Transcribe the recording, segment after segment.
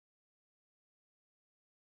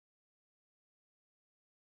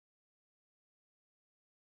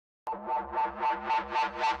Hey,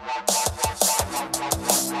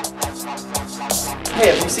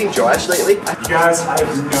 have you seen Joash lately? You guys, I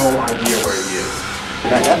have no idea where he is.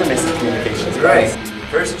 That never misses communications. Right.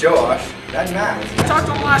 First Joash, then Matt. I talked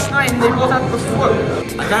to him last night and they both had the flu.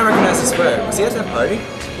 I can't recognize his sweater. Was he at that party?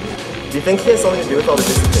 Do you think he has something to do with all the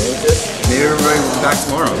disappearances? Maybe everybody will be back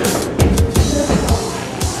tomorrow.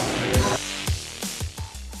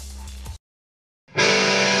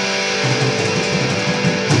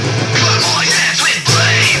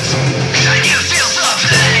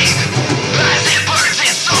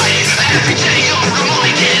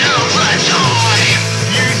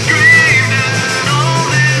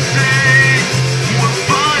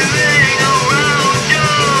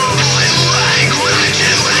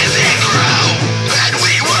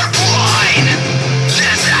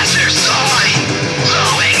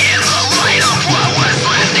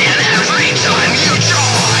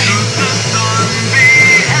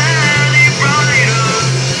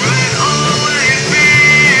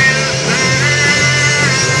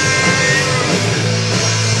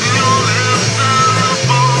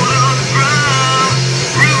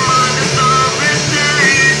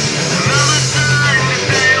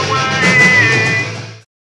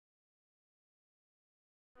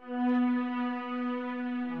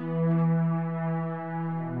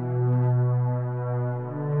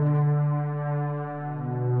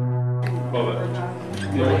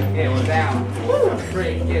 Get down.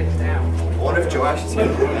 Straight, get down. I wonder if Joash is here.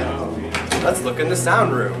 Let's look in the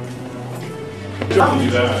sound room. What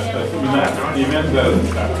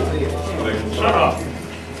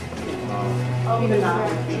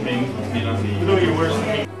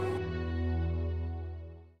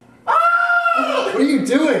are you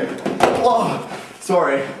doing? Oh,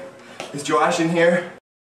 sorry. Is Joash in here?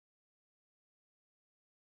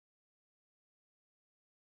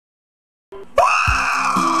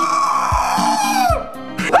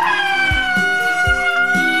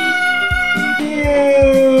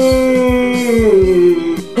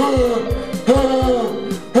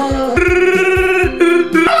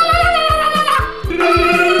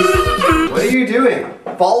 What are you doing?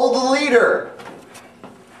 Follow the leader!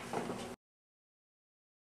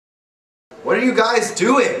 What are you guys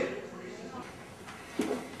doing?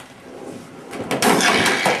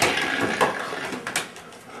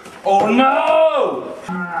 Oh no!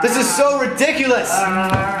 This is so ridiculous!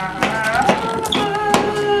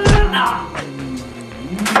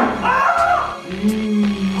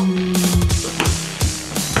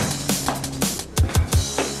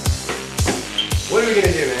 What are we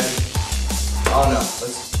gonna do, man? Oh no, let's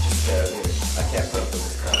just get out of here. I can't put up with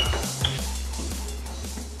this crap.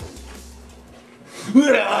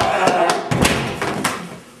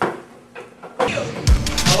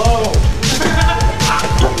 Hello!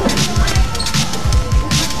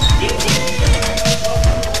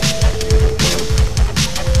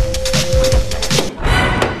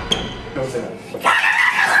 Don't say that.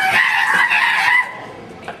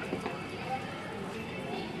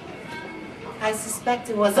 I suspect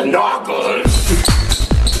it was a knuckles.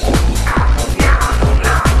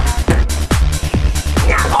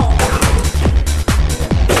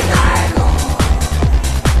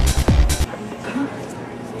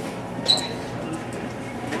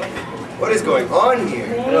 What is going on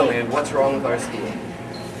here? Oh man, what's wrong with our school?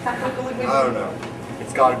 I don't know.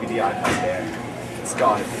 It's gotta be the iPad there. It's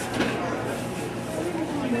gotta be.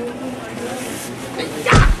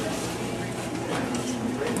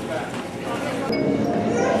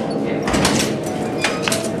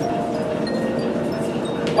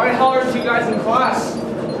 Why the hell aren't you guys in class?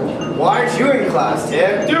 Why aren't you in class,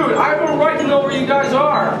 Tim? Dude, I have a right to know where you guys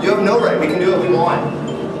are. You have no right. We can do what we want.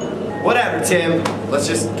 Whatever, Tim. Let's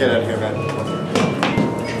just get out of here, man.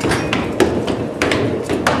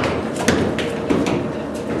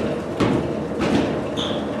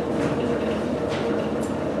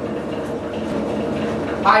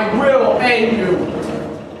 I will end you.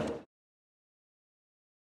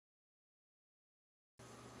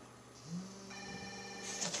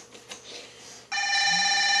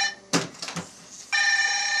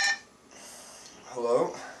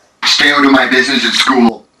 Hello? Stay out of my business at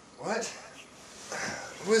school. What?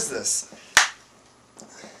 Who is this?